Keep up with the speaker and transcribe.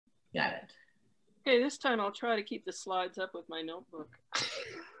Got it. Okay, this time I'll try to keep the slides up with my notebook.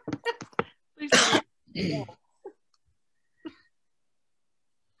 Please don't.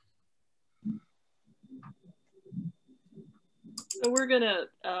 So we're gonna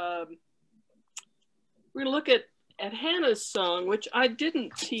look at Hannah's song, which I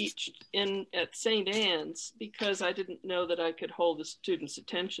didn't teach at St. Anne's because I didn't know that I could hold the students'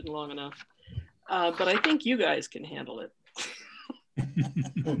 attention long enough. But I think you guys can handle it.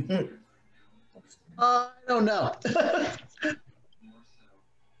 I don't know.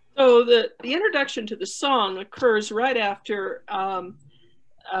 So the introduction to the song occurs right after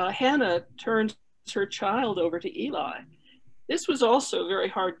Hannah turns her child over to Eli. This was also very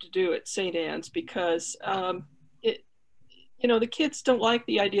hard to do at St. Anne's because the kids don't like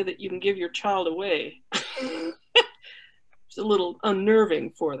the idea that you can give your child away. It's a little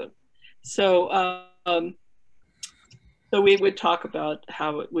unnerving for them. So we would talk about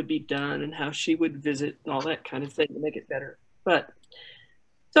how it would be done and how she would visit and all that kind of thing to make it better.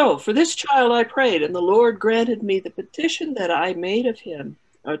 So for this child I prayed, and the Lord granted me the petition that I made of him,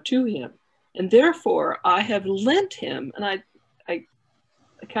 to him. And therefore I have lent him, and I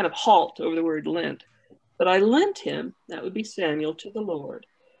kind of halt over the word lent, but I lent him, that would be Samuel, to the Lord.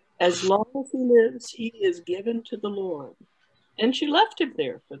 As long as he lives, he is given to the Lord. And she left him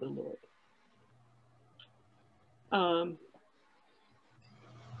there for the Lord.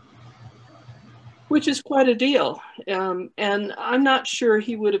 Which is quite a deal. And I'm not sure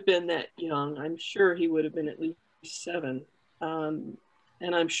he would have been that young. I'm sure he would have been at least 7. And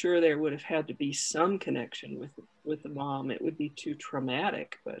I'm sure there would have had to be some connection with the mom. It would be too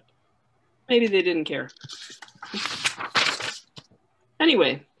traumatic, but maybe they didn't care.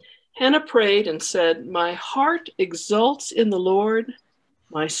 Anyway, Hannah prayed and said, "My heart exults in the Lord.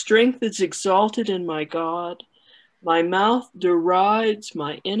 My strength is exalted in my God. My mouth derides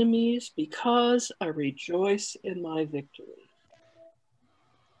my enemies because I rejoice in my victory."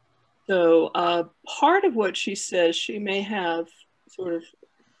 So part of what she says, she may have sort of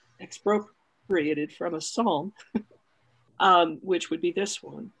expropriated from a psalm, which would be this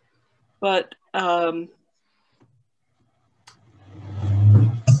one. But so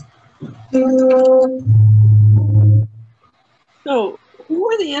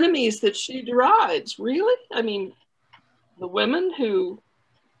who are the enemies that she derides? Really? I mean, the women who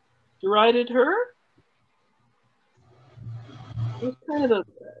derided her? It was kind of a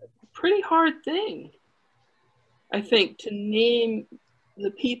pretty hard thing, I think, to name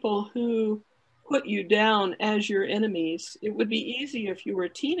the people who put you down as your enemies. It would be easy if you were a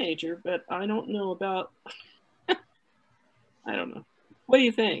teenager, but I don't know about, I don't know. What do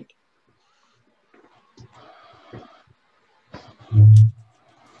you think?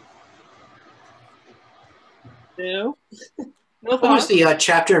 No? No What was the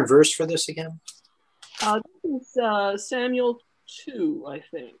chapter and verse for this again? This is Samuel 2, I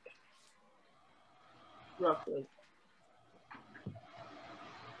think, roughly.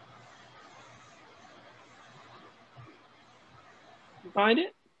 You find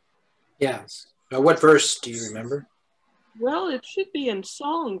it? Yes. What verse do you remember? Well, it should be in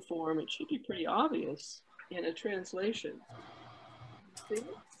song form. It should be pretty obvious in a translation. See?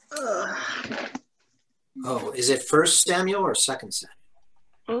 Oh, is it 1 Samuel or 2 Samuel?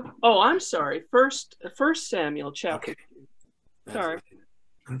 Oh, I'm sorry. First Samuel chapter. Okay. Sorry.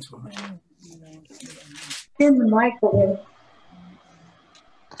 That's fine. In the microwave.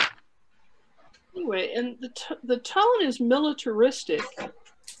 Anyway, and the tone is militaristic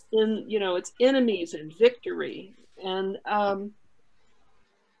in, it's enemies and victory. And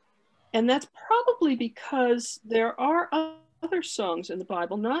that's probably because there are other songs in the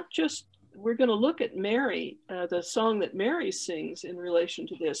Bible, not just, we're going to look at Mary, the song that Mary sings in relation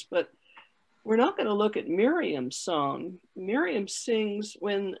to this, but we're not going to look at Miriam's song. Miriam sings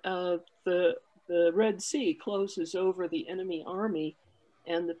when the Red Sea closes over the enemy army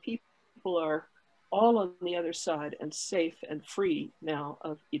and the people are all on the other side and safe and free now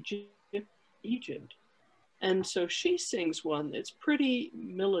of Egypt. And so she sings one that's pretty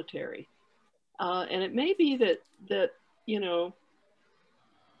military. And it may be that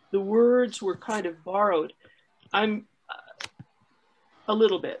the words were kind of borrowed. I'm a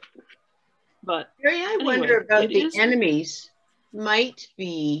little bit, but Mary, I wonder about the enemies might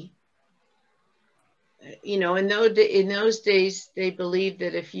be, in those days, they believed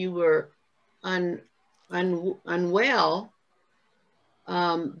that if you were unwell,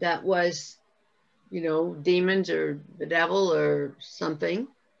 that was, demons or the devil or something.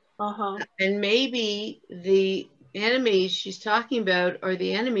 And maybe the enemies she's talking about are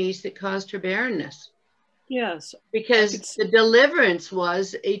the enemies that caused her barrenness. Yes. because the deliverance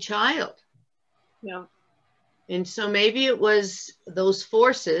was a child. Yeah. And so maybe it was those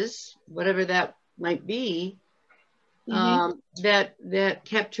forces, whatever that might be, that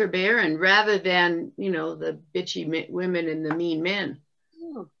kept her barren, rather than, you know, the bitchy women and the mean men.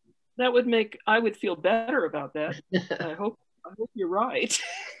 Oh, that would make, I would feel better about that. I hope you're right.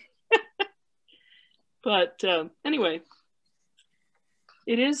 But anyway,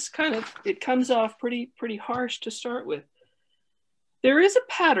 it is kind of, it comes off pretty harsh to start with. There is a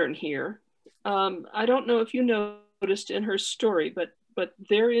pattern here. I don't know if you noticed in her story, but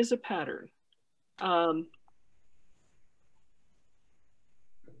there is a pattern.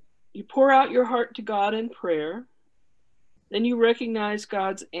 You pour out your heart to God in prayer. Then you recognize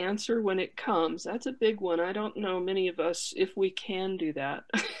God's answer when it comes. That's a big one. I don't know many of us if we can do that.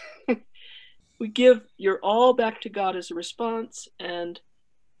 We give your all back to God as a response, and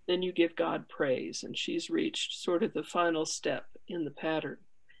then you give God praise. And she's reached sort of the final step in the pattern.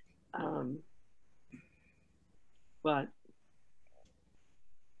 But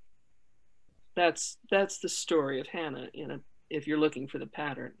that's the story of Hannah if you're looking for the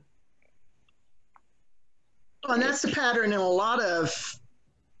pattern. Well, and that's the pattern in a lot of,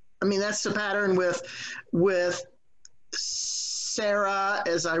 I mean, that's the pattern with Sarah,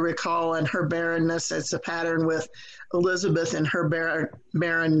 as I recall, and her barrenness. It's a pattern with Elizabeth and her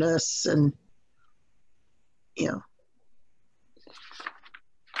barrenness, and, you know.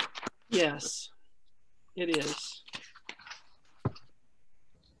 Yes, it is.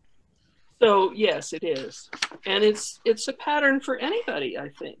 So yes, it is. And it's a pattern for anybody, I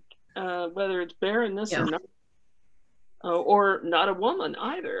think, whether it's barrenness or not. Or not a woman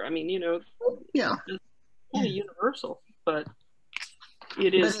either. I mean, you know, yeah, it's kind of universal, but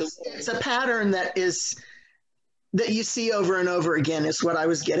it is. But it's a pattern that you see over and over again, is what I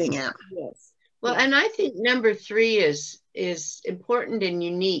was getting at. Yes. Well, and I think number 3 is important and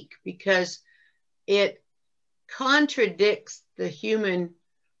unique because it contradicts the human,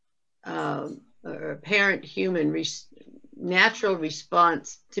 or apparent human natural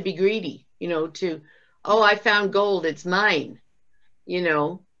response to be greedy, you know, to, oh, I found gold, it's mine. You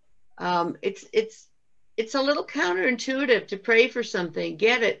know, it's a little counterintuitive to pray for something,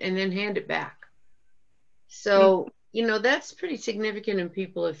 get it, and then hand it back. So, you know, that's pretty significant in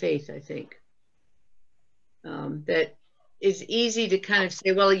people of faith, I think. That it's easy to kind of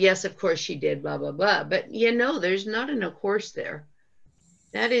say, well, yes, of course she did, blah, blah, blah. But, you know, there's not an of course there.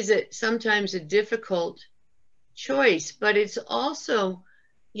 That is sometimes a difficult choice, but it's also,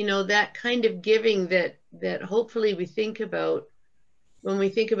 you know, that kind of giving that hopefully we think about when we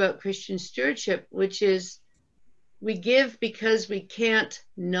think about Christian stewardship, which is we give because we can't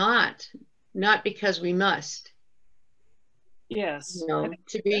not because we must. Yes. You know,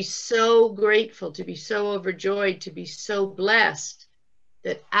 to be so grateful, to be so overjoyed, to be so blessed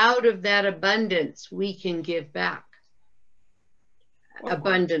that out of that abundance we can give back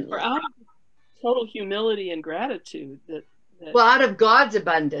abundantly. Or out of total humility and gratitude that well, out of God's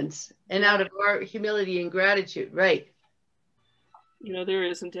abundance and out of our humility and gratitude, right? You know, there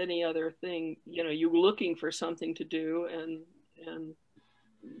isn't any other thing. You know, you're looking for something to do, and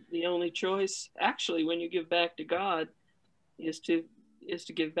the only choice, actually, when you give back to God, is to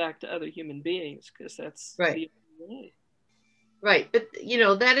give back to other human beings, because that's right. The only way. Right, but you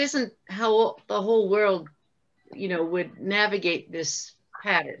know, that isn't how the whole world, you know, would navigate this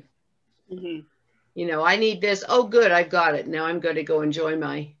pattern. Mm-hmm. You know, I need this. Oh, good, I've got it. Now I'm going to go enjoy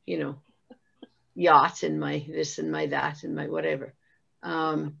my, you know, yacht and my this and my that and my whatever.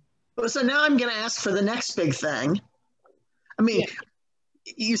 So now I'm going to ask for the next big thing. I mean,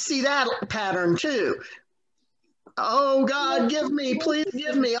 you see that pattern too. Oh, God, give me, please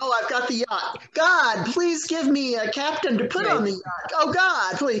give me. Oh, I've got the yacht. God, please give me a captain to put on the yacht. Oh,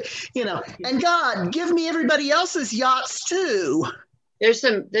 God, please, you know, and God, give me everybody else's yachts too. There's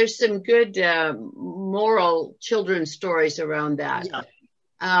some good moral children's stories around that.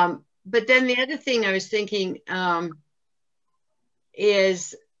 Yeah. But then the other thing I was thinking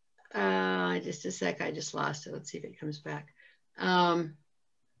is, just a sec, I just lost it. Let's see if it comes back.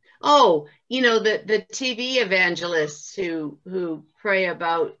 Oh, you know, the TV evangelists who pray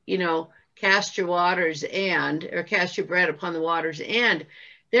about, you know, cast your waters or cast your bread upon the waters, and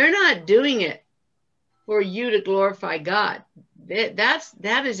they're not doing it for you to glorify God.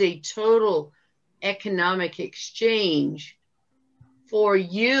 That is a total economic exchange for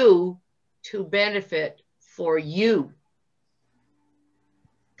you to benefit for you.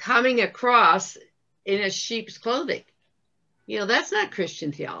 Coming across in a sheep's clothing. You know, that's not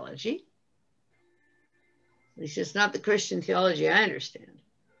Christian theology. It's just not the Christian theology I understand.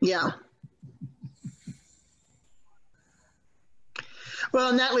 Yeah. Well,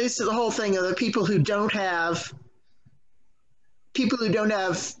 and that leads to the whole thing of the people who don't have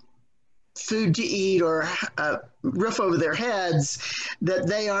food to eat or a roof over their heads, that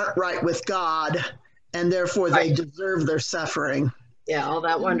they aren't right with God, and therefore they deserve their suffering. Yeah, all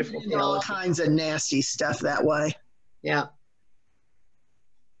that wonderful And all theology. kinds of nasty stuff that way. Yeah.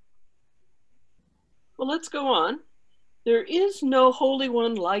 Well, let's go on. There is no Holy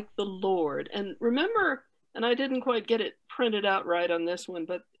One like the Lord. And remember, and I didn't quite get it printed out right on this one,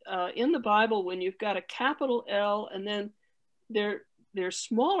 but in the Bible, when you've got a capital L and then there's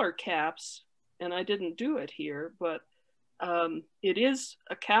smaller caps, and I didn't do it here, but it is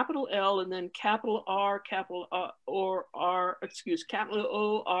a capital L and then capital R, capital capital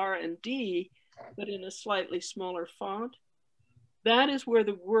O, R, and D, but in a slightly smaller font. That is where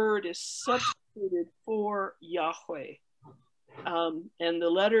the word is substituted for Yahweh. And the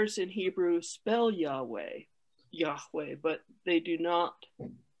letters in Hebrew spell Yahweh, but they do not,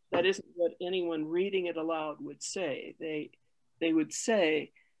 that isn't what anyone reading it aloud would say. They would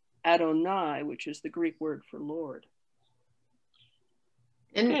say Adonai, which is the Greek word for Lord.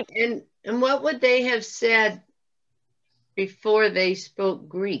 And what would they have said before they spoke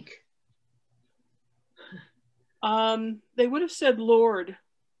Greek? They would have said Lord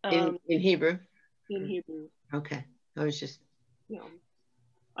In Hebrew? in Hebrew. Okay. I was just...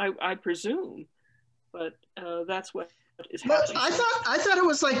 I presume, but that's what is But happening. I thought it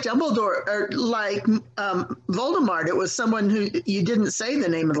was like Dumbledore or like Voldemort. It was someone who you didn't say the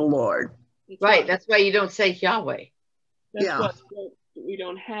name of the Lord. Right. That's why you don't say Yahweh. That's Yeah. why we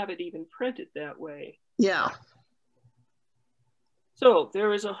don't have it even printed that way. Yeah. So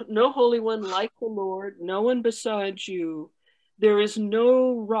there is no Holy One like the Lord, no one besides you. There is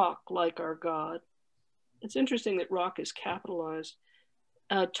no rock like our God. It's interesting that rock is capitalized.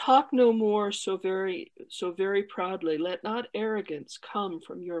 Talk no more so very proudly. Let not arrogance come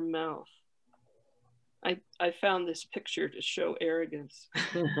from your mouth. I found this picture to show arrogance.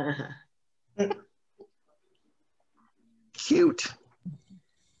 Cute.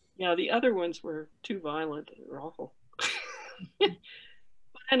 Yeah, the other ones were too violent. They were awful. But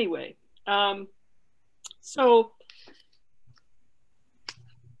anyway, so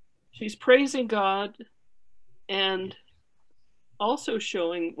she's praising God and also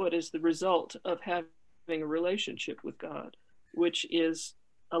showing what is the result of having a relationship with God, which is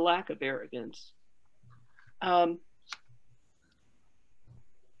a lack of arrogance. So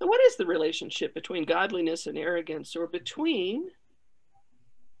what is the relationship between godliness and arrogance, or between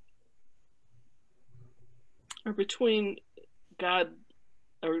God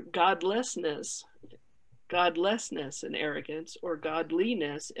or godlessness and arrogance, or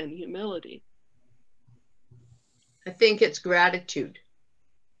godliness and humility? I think it's gratitude.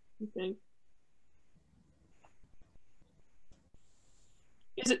 Okay.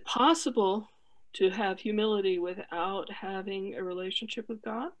 Is it possible to have humility without having a relationship with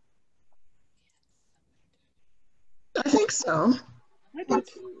God? I think so. I do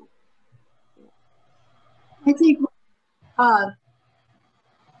too. I think, well,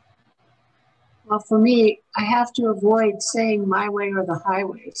 for me, I have to avoid saying my way or the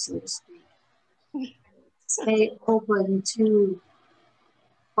highway, so to speak. Stay open to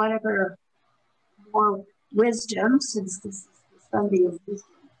whatever more wisdom, since this is the Sunday of wisdom.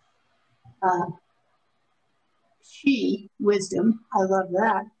 Wisdom, I love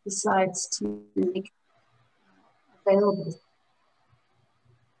that, decides to make available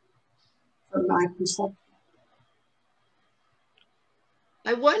for my perception.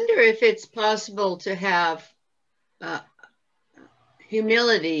 I wonder if it's possible to have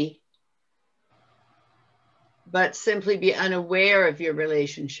humility, but simply be unaware of your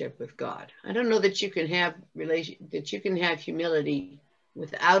relationship with God. I don't know that you can have humility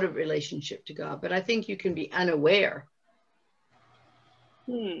without a relationship to God, but I think you can be unaware.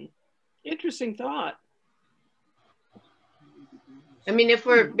 Interesting thought. I mean, if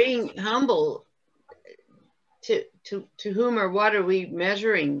we're being humble, to whom or what are we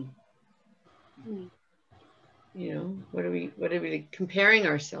measuring? You know, what are we comparing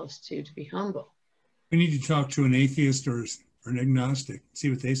ourselves to be humble? We need to talk to an atheist or an agnostic, see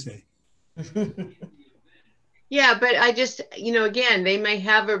what they say. Yeah, but I just, again, they may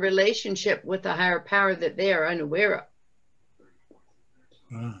have a relationship with a higher power that they are unaware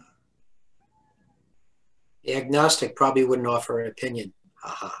of. The agnostic probably wouldn't offer an opinion.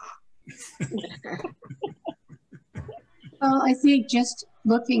 Well, I think just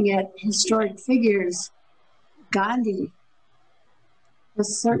looking at historic figures, Gandhi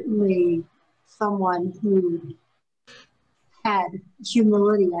was certainly someone who had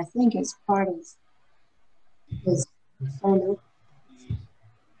humility, I think, as part of his persona.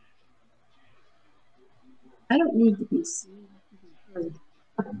 I don't need to be seen to be heard.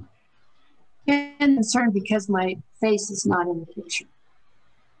 I'm concerned because my face is not in the picture.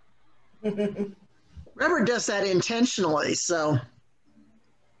 Trevor does that intentionally, so.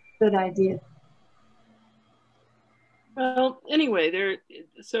 Good idea. Well, anyway,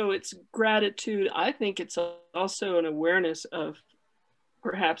 so it's gratitude. I think it's also an awareness of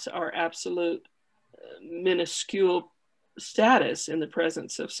perhaps our absolute minuscule status in the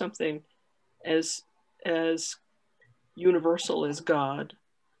presence of something as universal as God,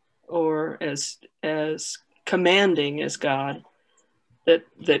 or as commanding as God, that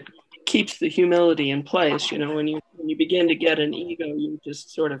keeps the humility in place. You know, when you begin to get an ego, you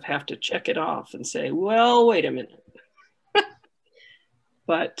just sort of have to check it off and say, well, wait a minute.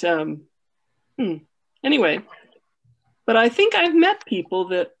 But anyway, but I think I've met people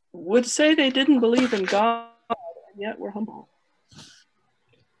that would say they didn't believe in God and yet were humble.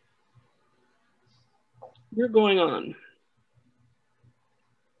 We're going on.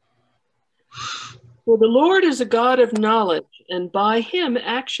 For the Lord is a God of knowledge, and by him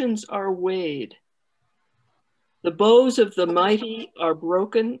actions are weighed. The bows of the mighty are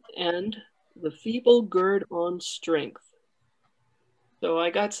broken, and the feeble gird on strength. So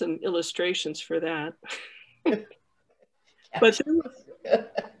I got some illustrations for that. But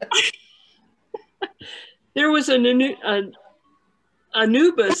there was an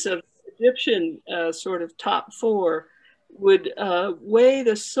Anubis of Egyptian sort of top four would weigh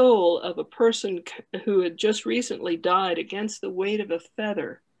the soul of a person who had just recently died against the weight of a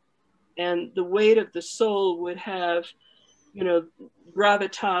feather. And the weight of the soul would have, you know,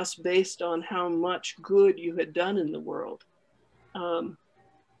 gravitas based on how much good you had done in the world.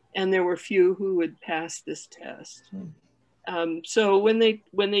 And there were few who would pass this test. So when they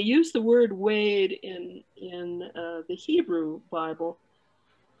use the word weighed in the Hebrew Bible,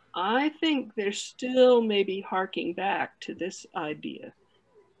 I think they're still maybe harking back to this idea,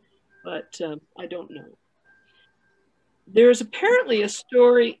 but I don't know. There's apparently a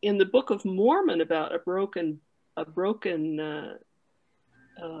story in the Book of Mormon about a broken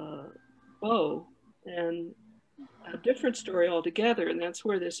bow, and a different story altogether, and that's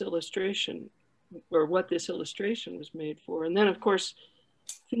where this illustration, or what this illustration was made for. And then, of course,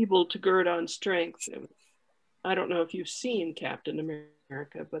 feeble to gird on strength. I don't know if you've seen Captain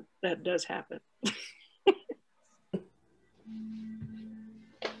America, but that does happen.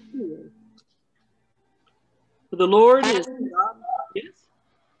 The Lord is God. Yes?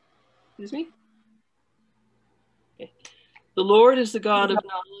 Excuse me? Okay. The Lord is the God of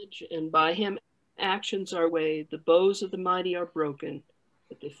knowledge, and by him actions are weighed. The bows of the mighty are broken,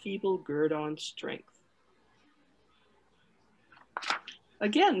 but the feeble gird on strength.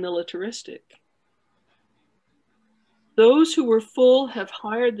 Again, militaristic. Those who were full have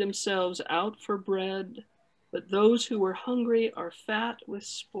hired themselves out for bread, but those who were hungry are fat with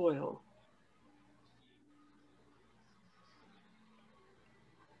spoil.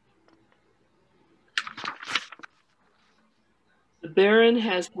 The barren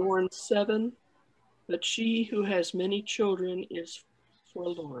has borne 7, but she who has many children is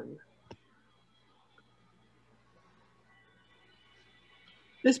forlorn.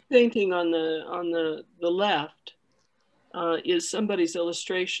 This painting on the left is somebody's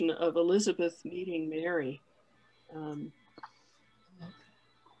illustration of Elizabeth meeting Mary. The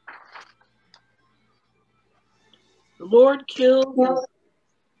Lord kills.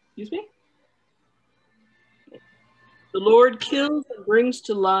 Excuse me. The Lord kills and brings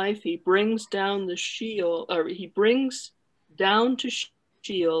to life. He brings down the Sheol, or he brings down to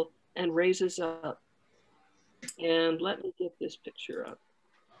Sheol and raises up. And let me get this picture up.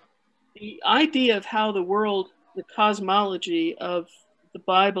 The idea of how the world, the cosmology of the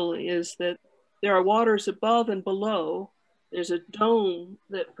Bible is that there are waters above and below. There's a dome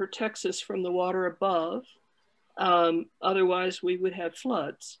that protects us from the water above. Otherwise, we would have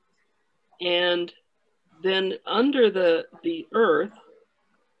floods. And then under the earth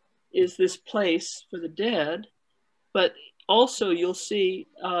is this place for the dead, but also you'll see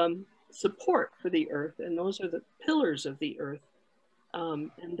support for the earth, and those are the pillars of the earth.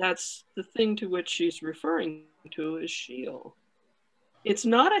 And that's the thing to which she's referring to is Sheol. It's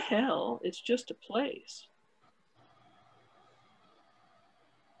not a hell, it's just a place.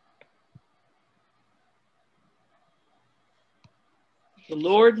 The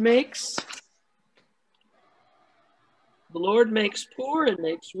Lord makes poor and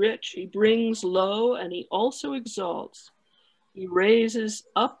makes rich. He brings low and he also exalts. He raises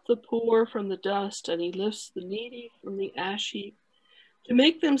up the poor from the dust and he lifts the needy from the ash heap to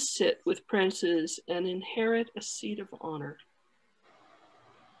make them sit with princes and inherit a seat of honor.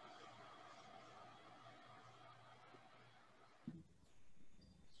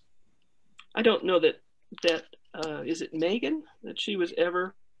 I don't know that is it Megan, that she was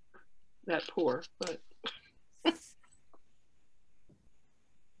ever that poor, but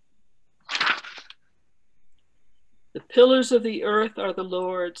the pillars of the earth are the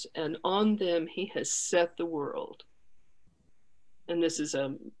Lord's, and on them he has set the world. And this is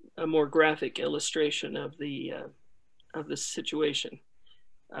a more graphic illustration of the situation,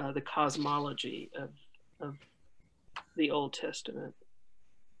 the cosmology of the Old Testament.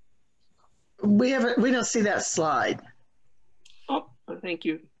 We don't see that slide. Oh, thank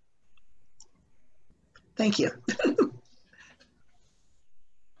you. Thank you.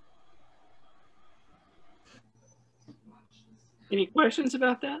 Any questions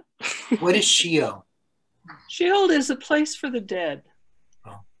about that? What is Sheol? Sheol is a place for the dead.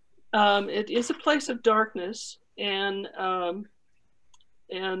 Oh. It is a place of darkness, and the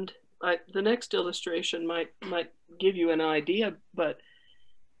next illustration might give you an idea, but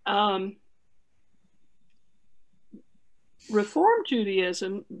Reform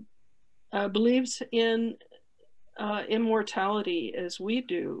Judaism believes in immortality as we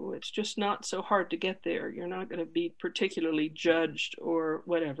do. It's just not so hard to get there. You're not going to be particularly judged or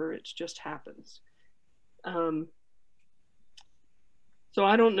whatever. It just happens. So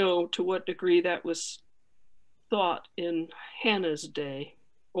I don't know to what degree that was thought in Hannah's day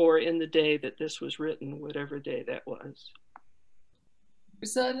or in the day that this was written, whatever day that was.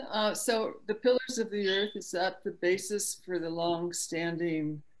 Is that, so the pillars of the earth, is that the basis for the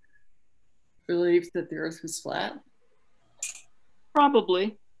long-standing belief that the earth was flat?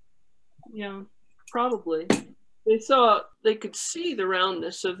 Probably. Yeah, probably. They could see the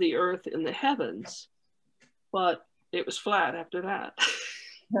roundness of the earth in the heavens, but it was flat after that.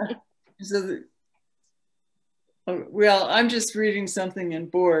 So well, I'm just reading something in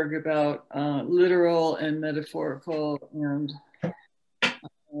Borg about literal and metaphorical, and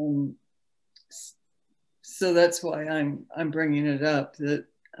so that's why I'm bringing it up, that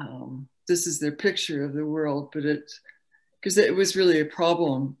this is their picture of the world, but because it was really a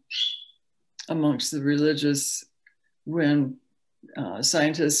problem amongst the religious when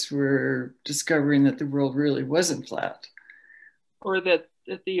scientists were discovering that the world really wasn't flat. Or that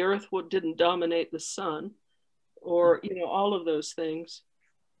the earth didn't dominate the sun, or all of those things,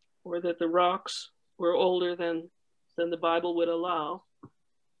 or that the rocks were older than the Bible would allow.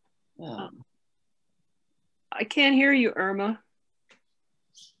 I can't hear you, Irma.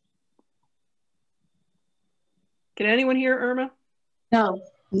 Can anyone hear Irma? No.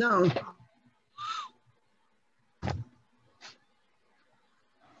 No. I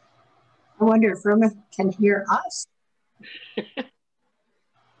wonder if Irma can hear us.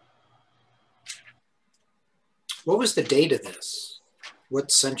 What was the date of this?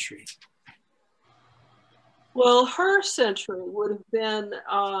 What century? Well, her century would have been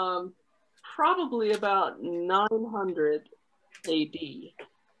probably about 900 AD.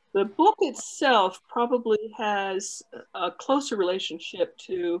 The book itself probably has a closer relationship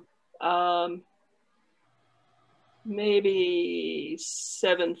to maybe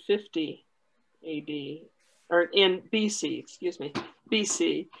 750 AD, or in BC, excuse me,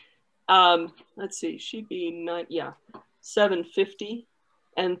 BC. Let's see, she'd be 750,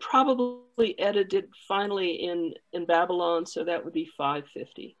 and probably edited finally in Babylon, so that would be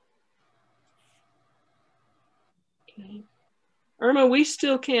 550. Okay. Irma, we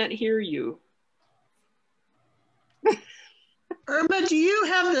still can't hear you. Irma, do you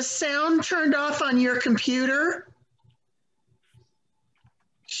have the sound turned off on your computer?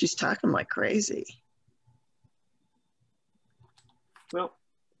 She's talking like crazy. Well,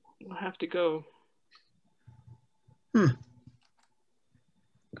 we'll have to go.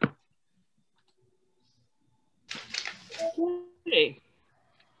 Okay.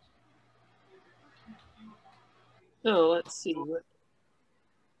 So let's see.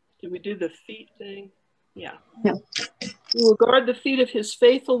 Did we do the feet thing? Yeah. Yeah. He will guard the feet of his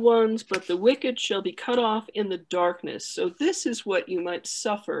faithful ones, but the wicked shall be cut off in the darkness. So this is what you might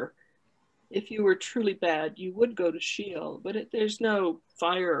suffer if you were truly bad. You would go to Sheol, but there's no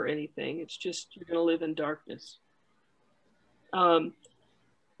fire or anything. It's just you're going to live in darkness.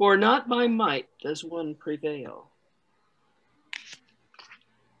 For not by might does one prevail.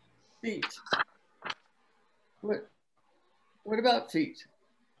 Feet. What about feet?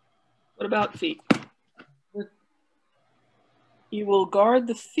 What about feet? You will guard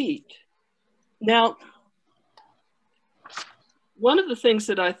the feet. Now, one of the things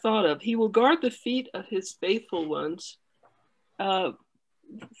that I thought of, he will guard the feet of his faithful ones.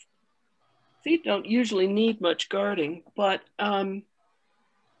 Feet don't usually need much guarding, but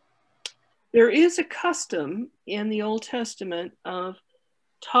there is a custom in the Old Testament of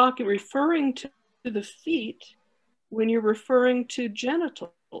referring to the feet when you're referring to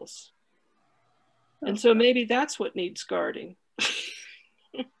genitals. And so maybe that's what needs guarding.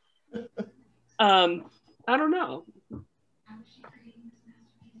 I don't know.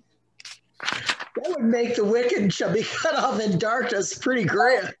 That would make the wicked shall be cut off in darkness pretty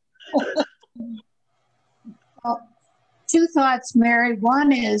grim. Well, two thoughts, Mary.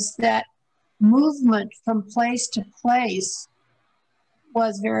 One is that movement from place to place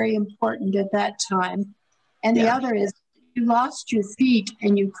was very important at that time. And the other is you lost your feet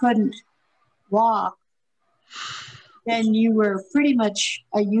and you couldn't walk, then you were pretty much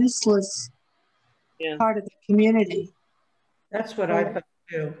a useless part of the community. That's what I thought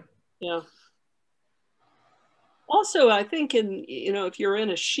too. Yeah. Also, I think if you're in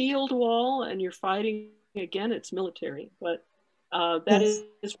a shield wall and you're fighting, again, it's military, but that is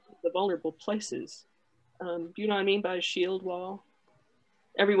one of the vulnerable places. Do you know what I mean by a shield wall?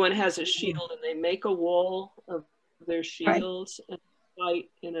 Everyone has a shield and they make a wall of their shields and fight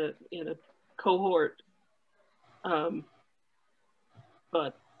in a cohort. But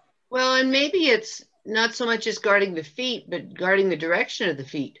well, and maybe it's not so much as guarding the feet, but guarding the direction of the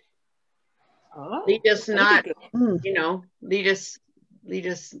feet. Oh, lead us not, lead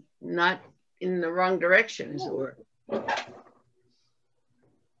us not in the wrong direction, as it were.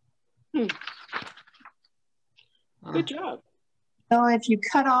 Good job. So if you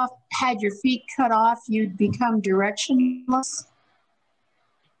had your feet cut off, you'd become directionless?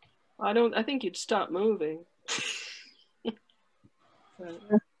 I think you'd stop moving.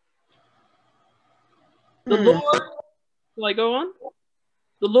 The Lord, will I go on?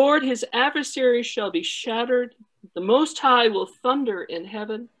 The Lord, his adversaries shall be shattered. The Most High will thunder in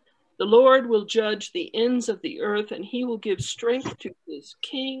heaven. The Lord will judge the ends of the earth, and he will give strength to his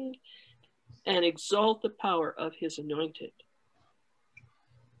king and exalt the power of his anointed.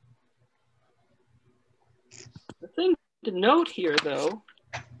 The thing to note here, though,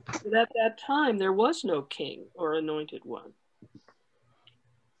 that at that time there was no king or anointed one.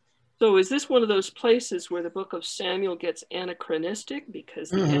 So is this one of those places where the book of Samuel gets anachronistic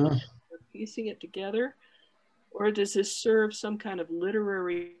because the editors are piecing it together? Or does this serve some kind of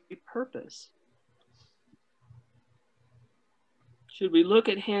literary purpose? Should we look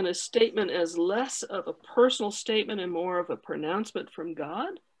at Hannah's statement as less of a personal statement and more of a pronouncement from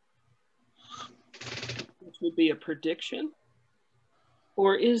God, which would be a prediction?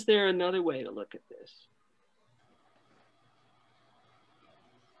 Or is there another way to look at this?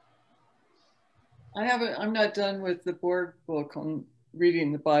 I'm not done with the board book on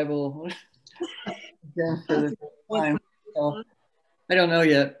reading the Bible again for the time. So I don't know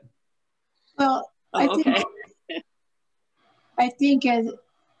yet. Well, I think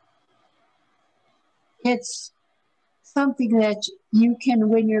it's something that you can,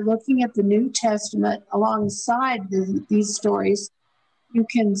 when you're looking at the New Testament alongside these stories, you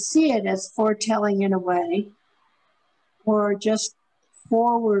can see it as foretelling in a way, or just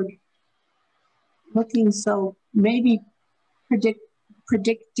forward looking, so maybe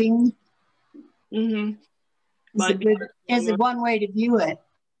predicting is one way to view it.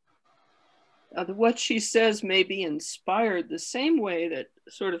 What she says may be inspired the same way that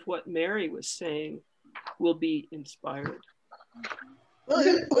sort of what Mary was saying will be inspired.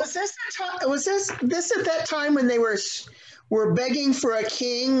 Was this at that time when they were begging for a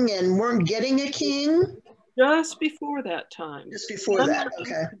king and weren't getting a king? Just before that time. Just before that,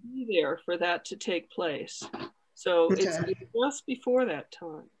 okay. To be there for that to take place. So it's just before that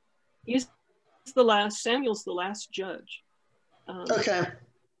time. Samuel's the last judge. Okay.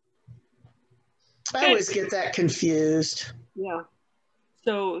 I always get that confused. Yeah.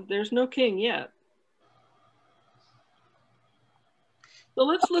 So there's no king yet. So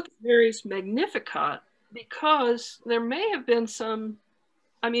let's look at Mary's Magnificat, because there may have been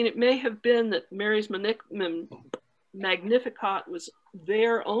it may have been that Mary's Magnificat was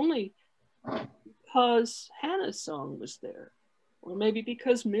there only because Hannah's song was there, or maybe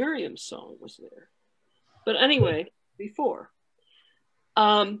because Miriam's song was there. But anyway, before.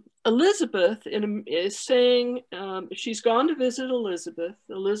 Elizabeth is saying, she's gone to visit Elizabeth.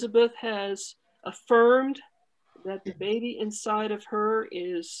 Elizabeth has affirmed that the baby inside of her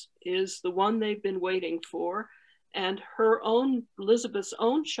is the one they've been waiting for, and Elizabeth's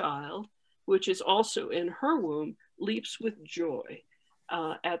own child, which is also in her womb, leaps with joy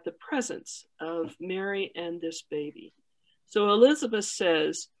at the presence of Mary and this baby. So Elizabeth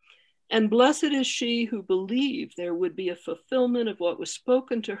says, "And blessed is she who believed there would be a fulfillment of what was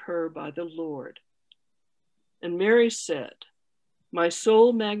spoken to her by the Lord. And Mary said, my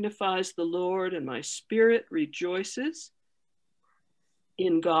soul magnifies the Lord, and my spirit rejoices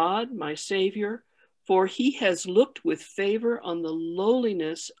in God, my Savior, for he has looked with favor on the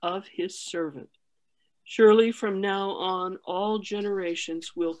lowliness of his servant. Surely from now on, all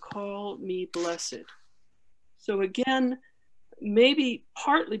generations will call me blessed. So again, maybe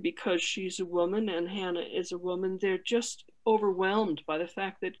partly because she's a woman and Hannah is a woman, they're just overwhelmed by the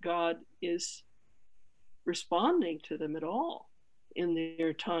fact that God is responding to them at all in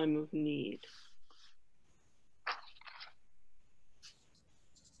their time of need.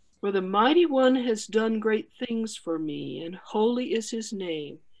 For the Mighty One has done great things for me, and holy is his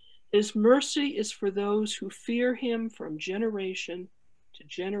name. His mercy is for those who fear him from generation to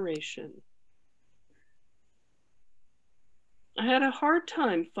generation. I had a hard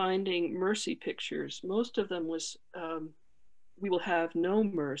time finding mercy pictures. Most of them was, we will have no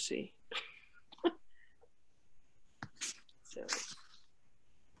mercy. So.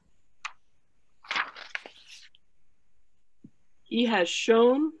 He has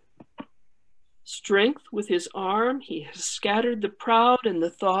shown strength with his arm. He has scattered the proud in the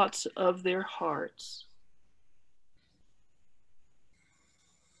thoughts of their hearts.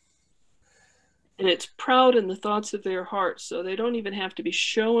 And it's proud in the thoughts of their hearts, so they don't even have to be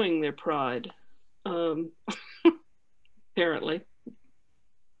showing their pride, apparently.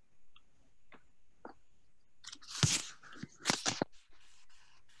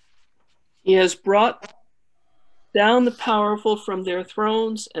 He has brought down the powerful from their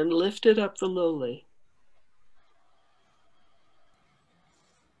thrones and lifted up the lowly.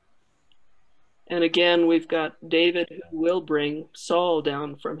 And again, we've got David who will bring Saul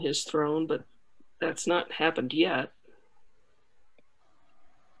down from his throne, but that's not happened yet.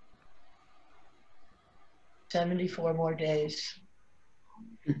 74 more days.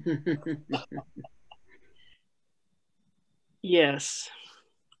 Yes.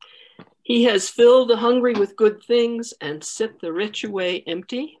 He has filled the hungry with good things and set the rich away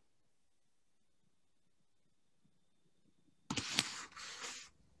empty.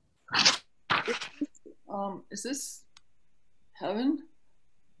 Is this heaven?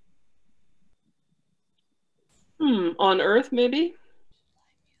 On earth, maybe?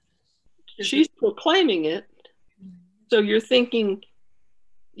 She's proclaiming it. So you're thinking,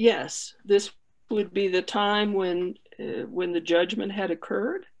 yes, this would be the time when the judgment had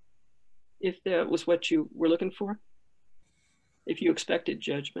occurred, if that was what you were looking for, if you expected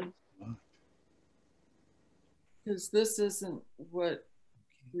judgment. Because this isn't what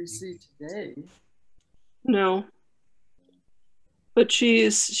we see today. No. But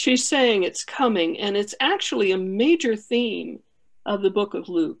she's saying it's coming, and it's actually a major theme of the book of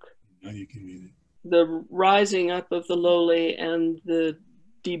Luke. Now you can read it. The rising up of the lowly and the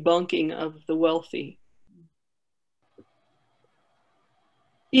debunking of the wealthy.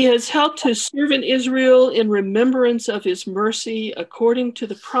 He has helped his servant Israel in remembrance of his mercy, according to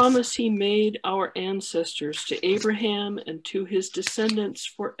the promise he made our ancestors, to Abraham and to his descendants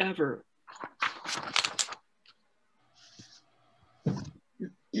forever.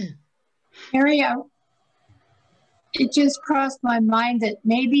 Mary, it just crossed my mind that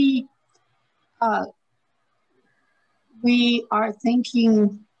maybe we are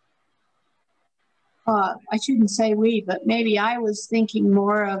thinking, I shouldn't say we, but maybe I was thinking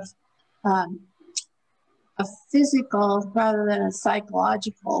more of a physical rather than a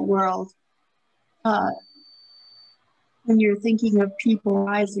psychological world. When you're thinking of people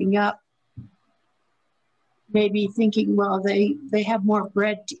rising up, maybe thinking, well, they have more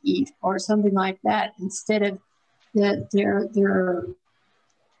bread to eat or something like that, instead of that their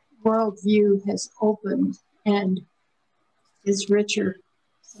worldview has opened and is richer.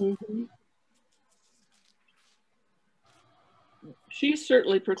 Mm-hmm. She's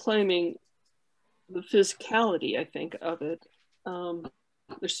certainly proclaiming the physicality, I think, of it.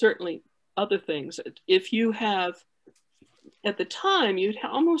 There's certainly other things. If you have, at the time, you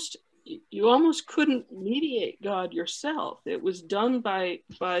almost couldn't mediate God yourself. It was done by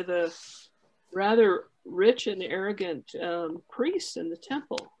the rather rich and arrogant priests in the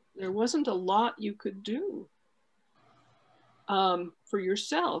temple. There wasn't a lot you could do for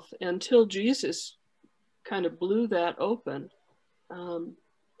yourself until Jesus kind of blew that open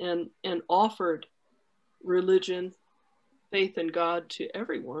and offered religion, faith in God to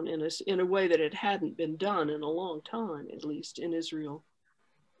everyone in a way that it hadn't been done in a long time, at least in Israel.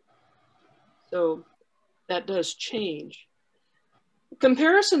 So that does change. The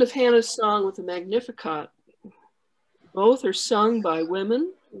comparison of Hannah's song with the Magnificat, both are sung by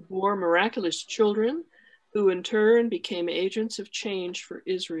women who bore miraculous children, who in turn became agents of change for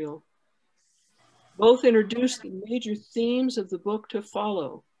Israel. Both introduce the major themes of the book to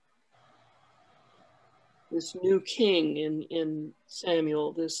follow. this new king in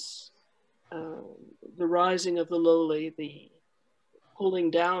Samuel, this the rising of the lowly, the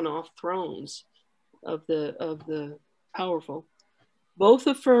pulling down off thrones of the powerful. Both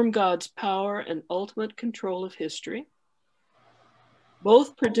affirm God's power and ultimate control of history.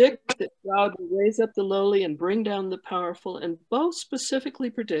 Both predict that God will raise up the lowly and bring down the powerful, and both specifically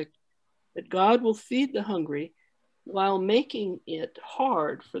predict that God will feed the hungry while making it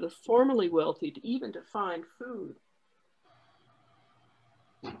hard for the formerly wealthy to find food.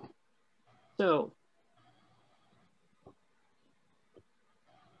 So,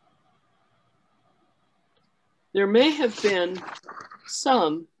 there may have been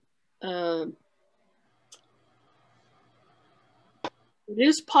some, it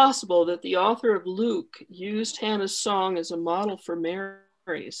is possible that the author of Luke used Hannah's song as a model for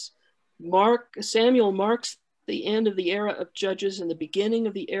Mary's. Samuel marks the end of the era of judges and the beginning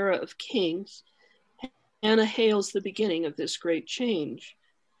of the era of kings. Hannah hails the beginning of this great change.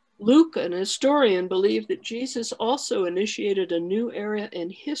 Luke, an historian, believed that Jesus also initiated a new era in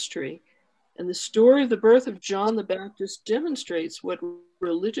history, and the story of the birth of John the Baptist demonstrates what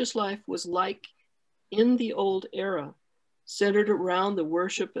religious life was like in the old era, centered around the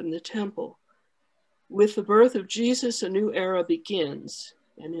worship in the temple. With the birth of Jesus, a new era begins.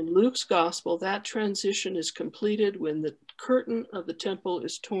 And in Luke's gospel, that transition is completed when the curtain of the temple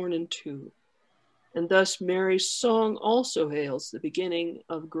is torn in two. And thus Mary's song also hails the beginning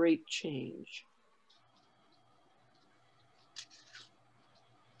of great change.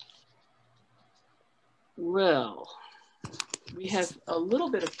 Well, we have a little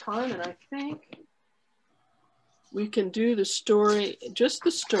bit of time, and I think we can do the story, just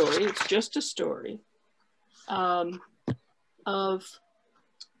the story, it's just a story,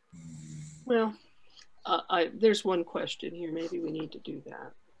 there's one question here. Maybe we need to do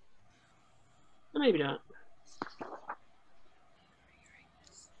that. Or maybe not.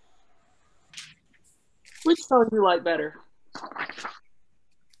 Which song do you like better?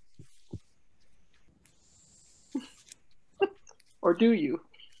 Or do you?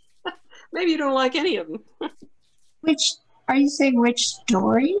 Maybe you don't like any of them. Are you saying which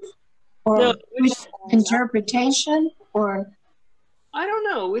story? Or no, which interpretation? Or I don't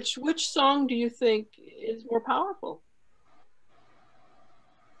know. Which song do you think is more powerful?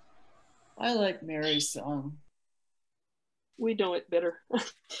 I like Mary's song. We know it better.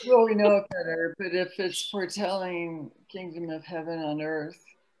 Well, we know it better, but if it's foretelling kingdom of heaven on earth,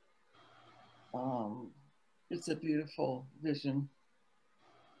 it's a beautiful vision.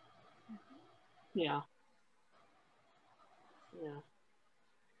 Yeah. Yeah.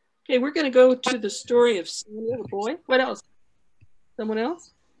 Okay, we're going to go to the story of Samuel, the boy. What else? Someone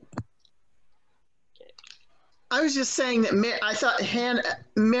else? I was just saying that I thought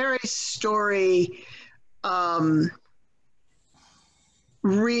Mary's story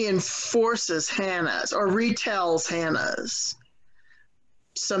reinforces Hannah's or retells Hannah's.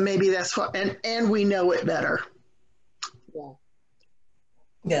 So maybe that's what, and we know it better. Yeah.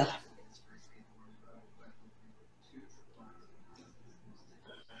 Yeah.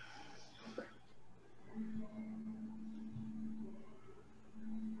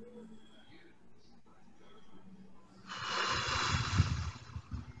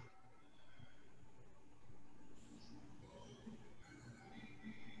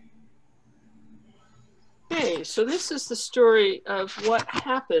 Okay, so this is the story of what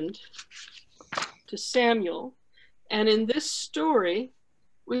happened to Samuel. And in this story,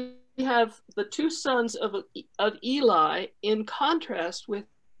 we have the two sons of Eli in contrast with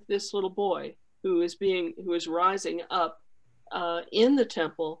this little boy who is rising up in the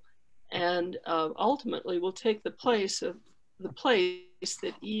temple, and ultimately will take the place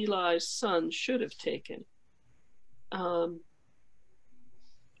that Eli's son should have taken.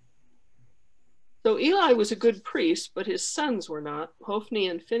 So Eli was a good priest, but his sons were not. Hophni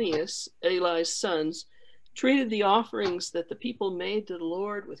and Phinehas, Eli's sons, treated the offerings that the people made to the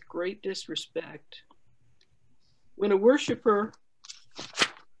Lord with great disrespect. When a worshiper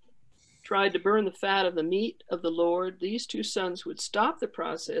tried to burn the fat of the meat of the Lord, these two sons would stop the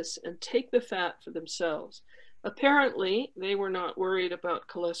process and take the fat for themselves. Apparently, they were not worried about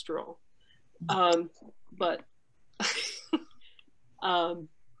cholesterol, but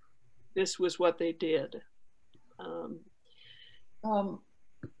this was what they did. Could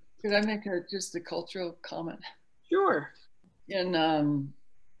I make just a cultural comment? Sure. In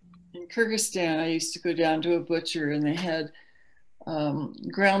Kyrgyzstan, I used to go down to a butcher, and they had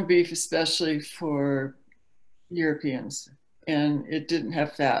ground beef, especially for Europeans, and it didn't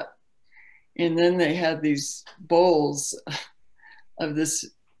have fat. And then they had these bowls of this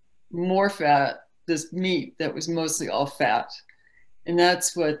more fat this meat that was mostly all fat. And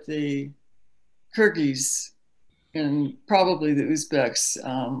that's what the Kyrgyz and probably the Uzbeks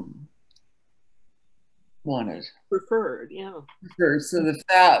wanted. Preferred, yeah. Preferred. So the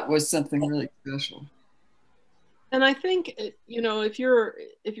fat was something really special. And I think, you know, if you're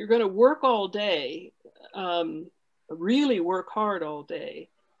going to work all day, really work hard all day,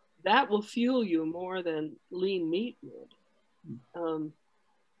 that will fuel you more than lean meat would.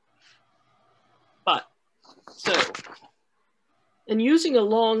 And using a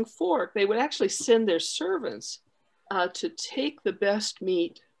long fork, they would actually send their servants to take the best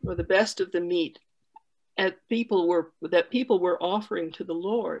meat or the best of the meat that people were offering to the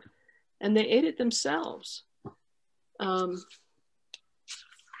Lord, and they ate it themselves.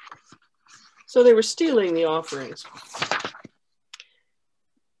 So they were stealing the offerings.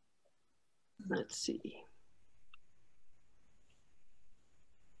 Let's see.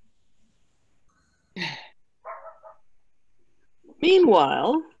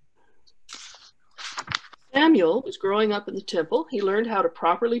 Meanwhile, Samuel was growing up in the temple. He learned how to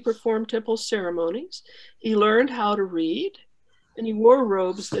properly perform temple ceremonies. He learned how to read, and he wore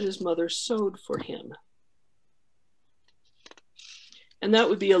robes that his mother sewed for him. And that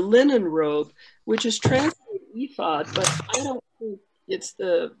would be a linen robe, which is translated ephod, but I don't think it's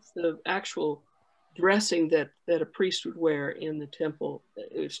the actual dressing that a priest would wear in the temple.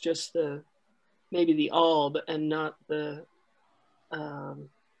 It's just maybe the alb and not the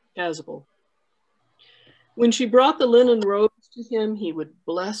chasuble. When she brought the linen robes to him, he would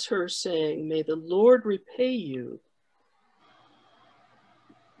bless her, saying, "May the Lord repay you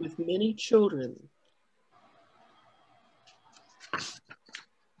with many children."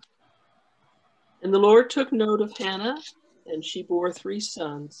 And the Lord took note of Hannah, and she bore 3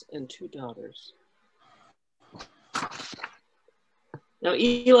 sons and 2 daughters. Now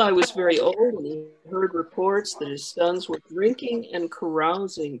Eli was very old, and he heard reports that his sons were drinking and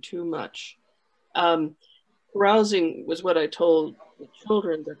carousing too much. Carousing was what I told the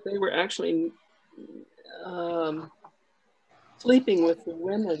children, that they were actually sleeping with the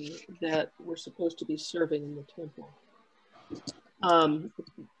women that were supposed to be serving in the temple,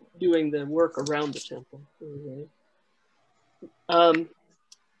 doing the work around the temple. Anyway.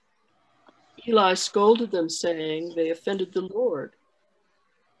 Eli scolded them, saying, "They offended the Lord."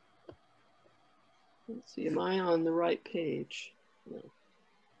 Let's see, am I on the right page? No.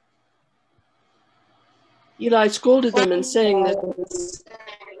 Eli scolded them and saying that,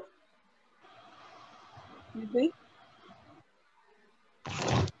 excuse me?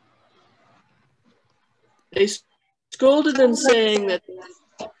 They scolded them, saying that,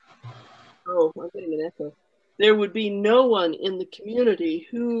 oh, I'm getting an echo. There would be no one in the community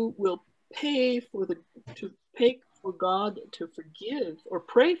who will pray for God to forgive, or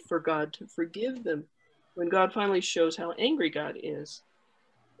pray for God to forgive them when God finally shows how angry God is.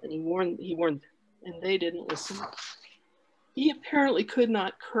 And he warned, and they didn't listen. He apparently could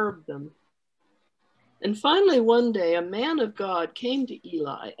not curb them. And finally, one day, a man of God came to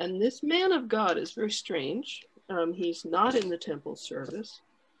Eli, and this man of God is very strange. He's not in the temple service.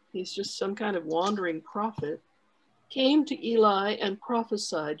 He's just some kind of wandering prophet. Came to Eli and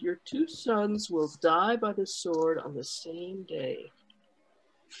prophesied, "Your 2 sons will die by the sword on the same day."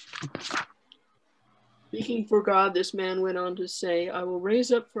 Speaking for God, this man went on to say, "I will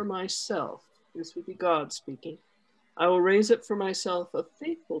raise up for myself," this would be God speaking, "I will raise up for myself a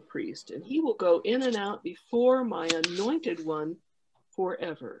faithful priest, and he will go in and out before my anointed one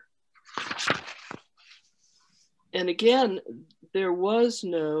forever." And again, there was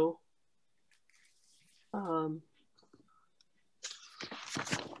no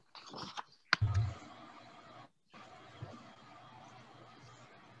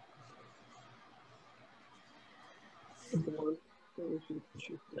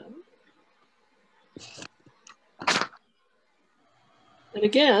and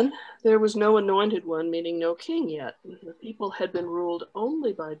again, there was no anointed one, meaning no king yet. The people had been ruled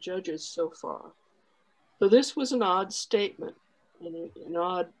only by judges so far. So this was an odd statement, an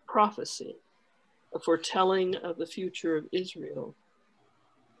odd prophecy, a foretelling of the future of Israel.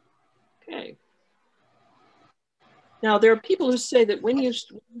 Okay. Now, there are people who say that when you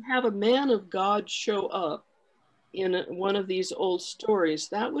have a man of God show up in one of these old stories,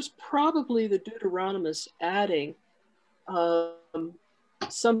 that was probably the Deuteronomist adding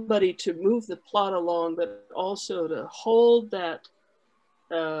somebody to move the plot along, but also to hold that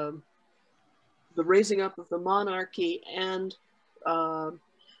the raising up of the monarchy and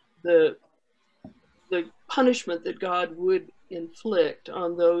the punishment that God would inflict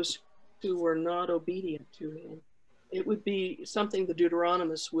on those who were not obedient to him. It would be something the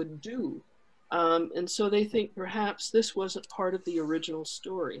Deuteronomists would do And so they think perhaps this wasn't part of the original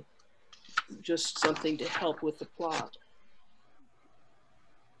story, just something to help with the plot.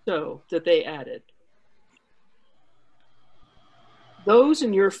 So that they added, those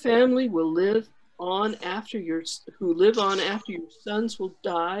in your family will live on after your, who live on after your sons will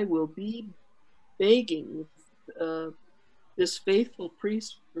die, will be begging this faithful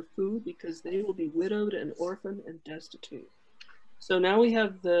priest for food, because they will be widowed and orphaned and destitute. So now we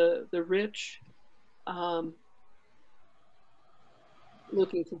have the rich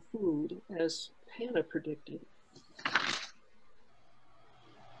looking for food, as Hannah predicted.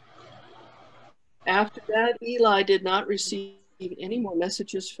 After that, Eli did not receive any more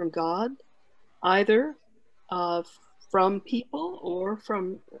messages from God, either from people or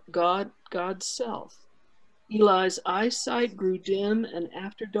from God's self. Eli's eyesight grew dim, and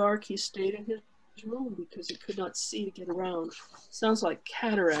after dark he stayed in his room because he could not see to get around. Sounds like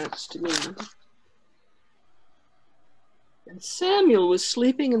cataracts to me. And Samuel was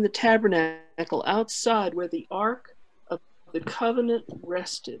sleeping in the tabernacle outside where the Ark of the Covenant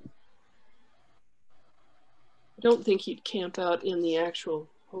rested. I don't think he'd camp out in the actual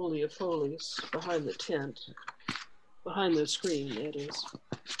Holy of Holies behind the tent, behind the screen, that is.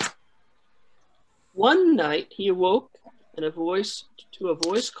 One night he awoke and a voice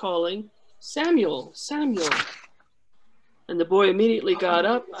calling, Samuel, Samuel. And the boy immediately got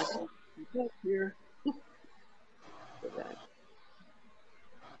up. I can't get up here.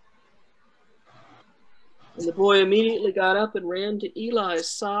 And the boy immediately got up and ran to Eli's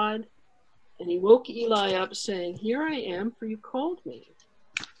side, and he woke Eli up, saying, Here I am, for you called me.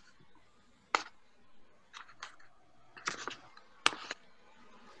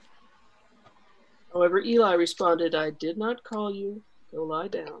 However, Eli responded, I did not call you. Go lie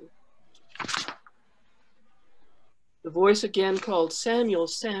down. The voice again called, Samuel,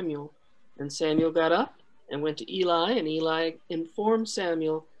 Samuel. And Samuel got up and went to Eli, and Eli informed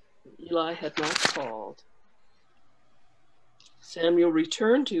Samuel that Eli had not called. Samuel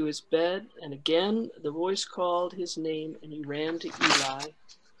returned to his bed, and again the voice called his name, and he ran to Eli.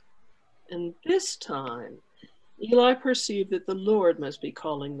 And this time, Eli perceived that the Lord must be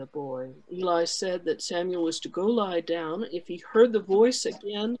calling the boy. Eli said that Samuel was to go lie down. If he heard the voice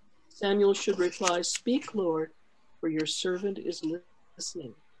again, Samuel should reply, Speak, Lord, for your servant is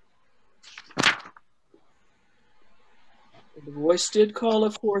listening. And the voice did call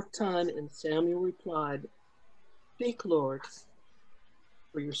a fourth time, and Samuel replied, Speak, Lord,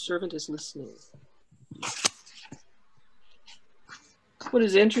 for your servant is listening. What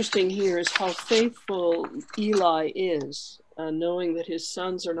is interesting here is how faithful Eli is, knowing that his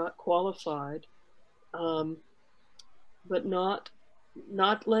sons are not qualified, but not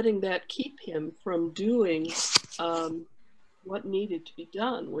letting that keep him from doing what needed to be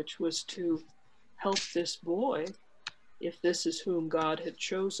done, which was to help this boy, if this is whom God had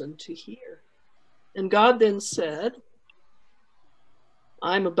chosen to hear. And God then said,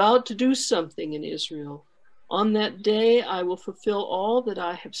 I'm about to do something in Israel. On that day, I will fulfill all that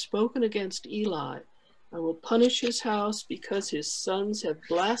I have spoken against Eli. I will punish his house because his sons have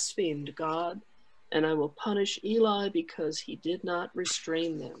blasphemed God, and I will punish Eli because he did not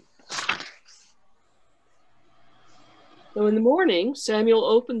restrain them. So in the morning, Samuel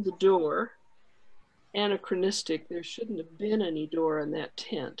opened the door. Anachronistic, there shouldn't have been any door in that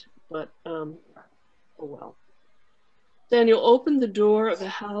tent, but oh well. Samuel opened the door of the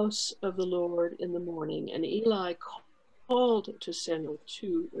house of the Lord in the morning, and Eli called Samuel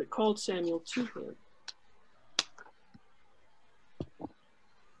to him.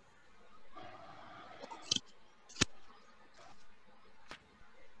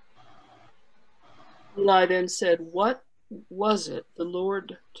 Eli then said, What was it the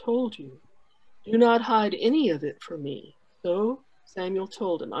Lord told you? Do not hide any of it from me. So Samuel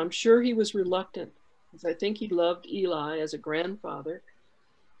told him. I'm sure he was reluctant, because I think he loved Eli as a grandfather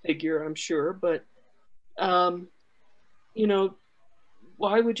figure, I'm sure. But, you know,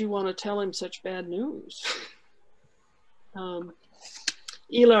 why would you want to tell him such bad news?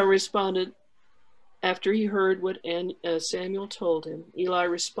 Eli responded, after he heard what Samuel told him, Eli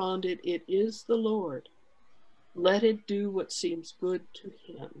responded, It is the Lord. Let it do what seems good to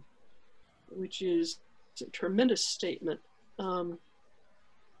him, which is a tremendous statement.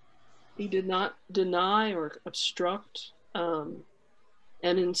 He did not deny or obstruct, and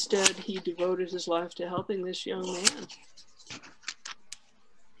instead he devoted his life to helping this young man.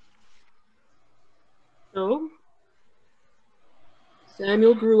 So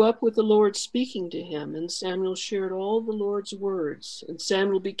Samuel grew up with the Lord speaking to him, and Samuel shared all the Lord's words. And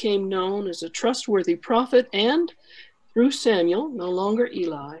Samuel became known as a trustworthy prophet, and through Samuel, no longer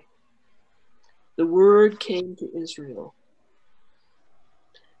Eli, the word came to Israel.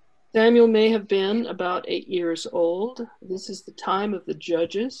 Samuel may have been about 8 years old. This is the time of the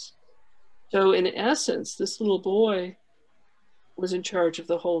judges. So in essence, this little boy was in charge of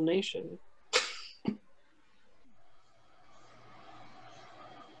the whole nation.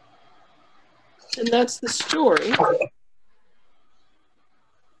 And that's the story.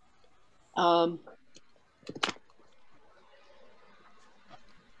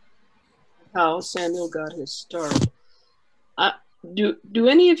 How Samuel got his start. Do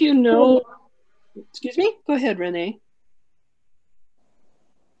any of you know? Excuse me? Go ahead, Renee.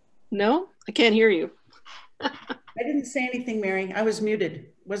 No? I can't hear you. I didn't say anything, Mary. I was muted.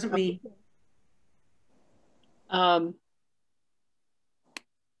 It wasn't me. I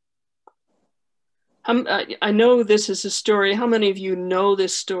know this is a story. How many of you know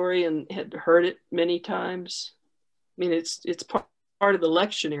this story and had heard it many times? I mean, it's part of the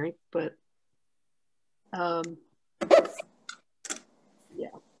lectionary, but yeah.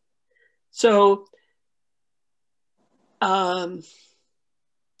 So I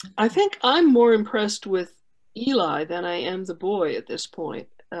think I'm more impressed with Eli than I am the boy at this point.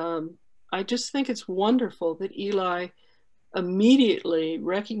 I just think it's wonderful that Eli immediately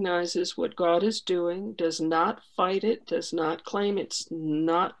recognizes what God is doing, does not fight it, does not claim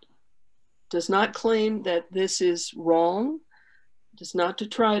that this is wrong, does not to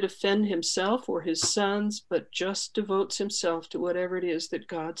try to defend himself or his sons, but just devotes himself to whatever it is that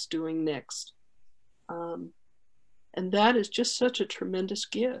God's doing next. And that is just such a tremendous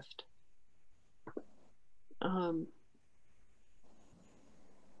gift.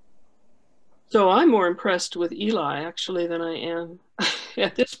 So I'm more impressed with Eli actually than I am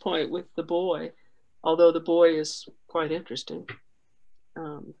at this point with the boy, although the boy is quite interesting.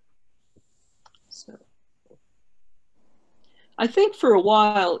 So I think for a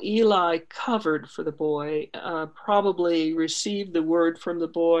while Eli covered for the boy, probably received the word from the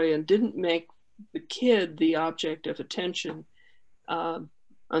boy and didn't make the kid the object of attention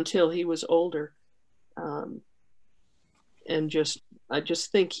until he was older. And I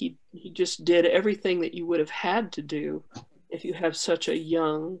just think he just did everything that you would have had to do if you have such a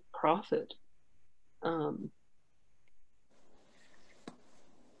young prophet. I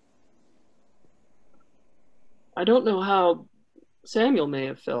don't know how Samuel may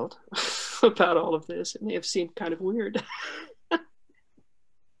have felt about all of this. It may have seemed kind of weird.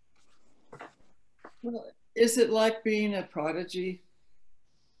 Well, is it like being a prodigy?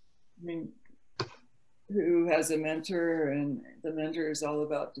 I mean, who has a mentor, and the mentor is all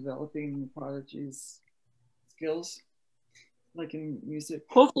about developing the prodigy's skills, like in music?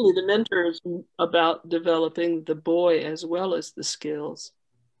 Hopefully the mentor is about developing the boy as well as the skills.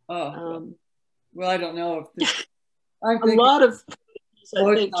 Oh, well, I don't know if a lot of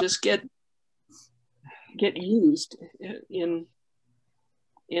I think just get used in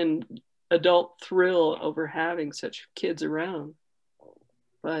adult thrill over having such kids around.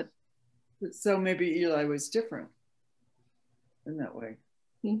 But so maybe Eli was different in that way.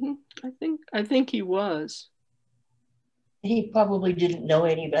 Mm-hmm. I think he was. He probably didn't know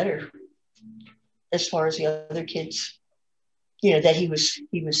any better as far as the other kids, you know, that he was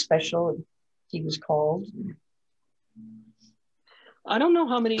special and he was called. I don't know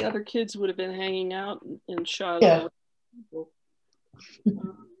how many other kids would have been hanging out in Shiloh. Yeah.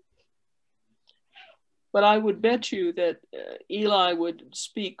 But I would bet you that Eli would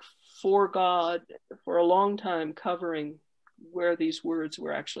speak for God for a long time, covering where these words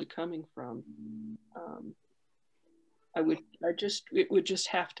were actually coming from. It would just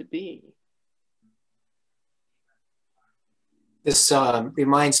have to be. This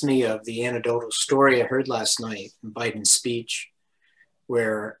reminds me of the anecdotal story I heard last night in Biden's speech,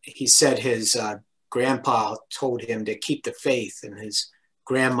 where he said his grandpa told him to keep the faith, and his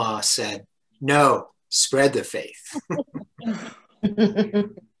grandma said, "No, spread the faith."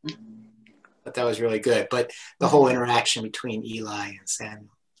 But that was really good. But the whole interaction between Eli and Samuel.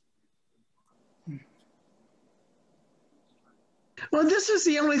 Well, this is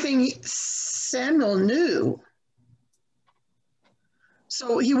the only thing Samuel knew.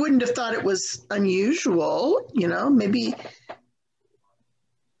 So he wouldn't have thought it was unusual, you know, maybe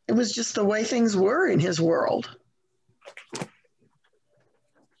it was just the way things were in his world.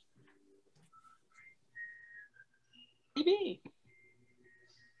 Maybe.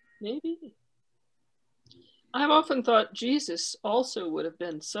 I've often thought Jesus also would have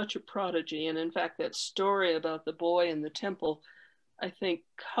been such a prodigy. And in fact, that story about the boy in the temple, I think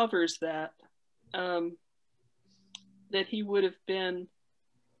covers that, that he would have been.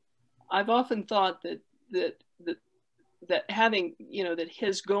 I've often thought that that having, you know, that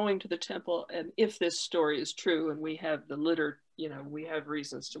his going to the temple, and if this story is true, and we have the litter, you know, we have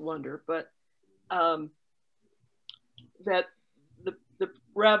reasons to wonder, but that the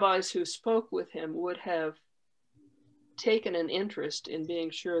rabbis who spoke with him would have taken an interest in being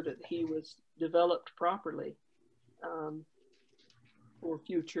sure that he was developed properly for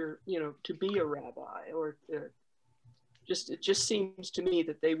future, you know, to be a rabbi, or to just, it just seems to me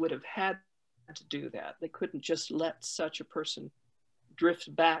that they would have had to do that. They couldn't just let such a person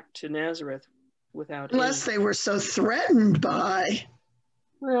drift back to Nazareth without Unless they were so threatened by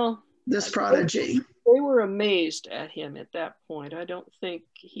this prodigy. They were amazed at him at that point. I don't think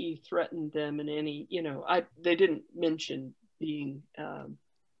he threatened them in any, you know, they didn't mention being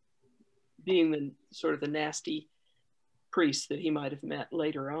the sort of the nasty priest that he might have met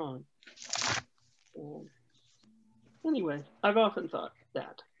later on. Anyway, I've often thought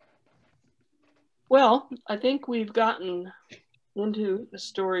that. Well, I think we've gotten into the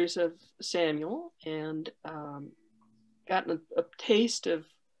stories of Samuel and gotten a taste of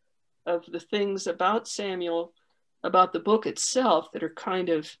the things about Samuel, about the book itself, that are kind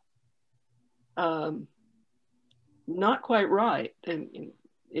of not quite right. And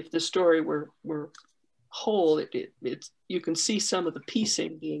if the story were whole, it's you can see some of the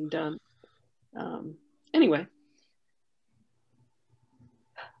piecing being done. Anyway,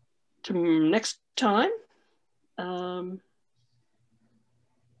 to next time,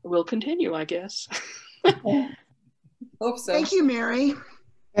 we'll continue, I guess. Hope so. Thank you, Mary.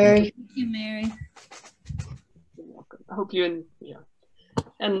 Mary. Thank you, Mary. You're welcome. I hope you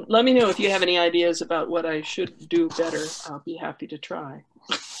and let me know if you have any ideas about what I should do better. I'll be happy to try.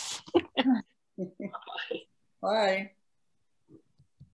 Bye. Bye.